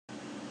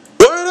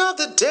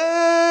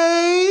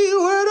day,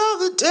 word of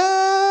the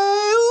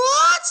day.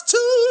 What's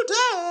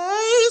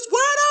today's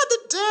word of the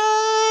day?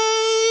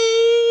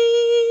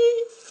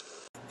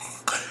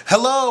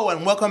 Hello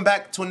and welcome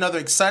back to another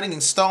exciting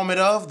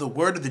installment of The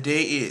Word of the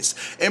Day is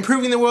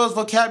improving the world's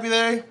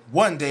vocabulary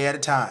one day at a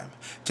time.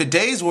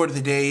 Today's word of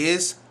the day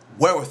is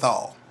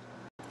wherewithal.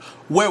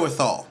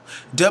 Wherewithal.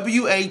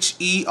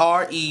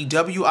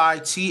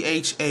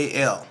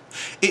 W-H-E-R-E-W-I-T-H-A-L.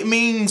 It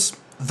means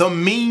the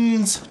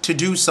means to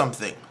do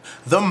something,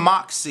 the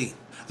moxie,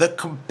 the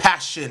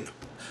compassion,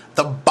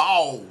 the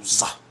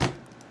balls.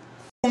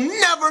 You'll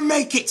never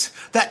make it.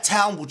 That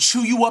town will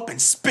chew you up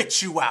and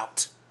spit you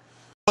out.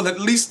 Well, at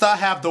least I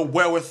have the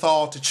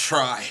wherewithal to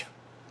try.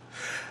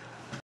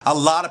 A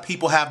lot of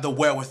people have the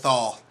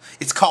wherewithal.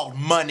 It's called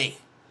money.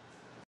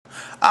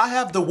 I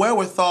have the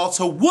wherewithal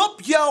to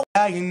whoop yo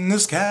in the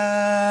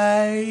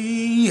sky.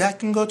 I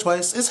can go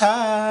twice as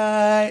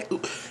high.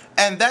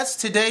 And that's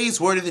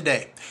today's word of the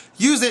day.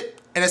 Use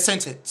it in a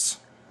sentence.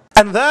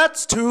 And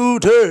that's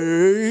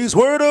today's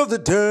word of the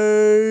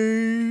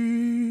day.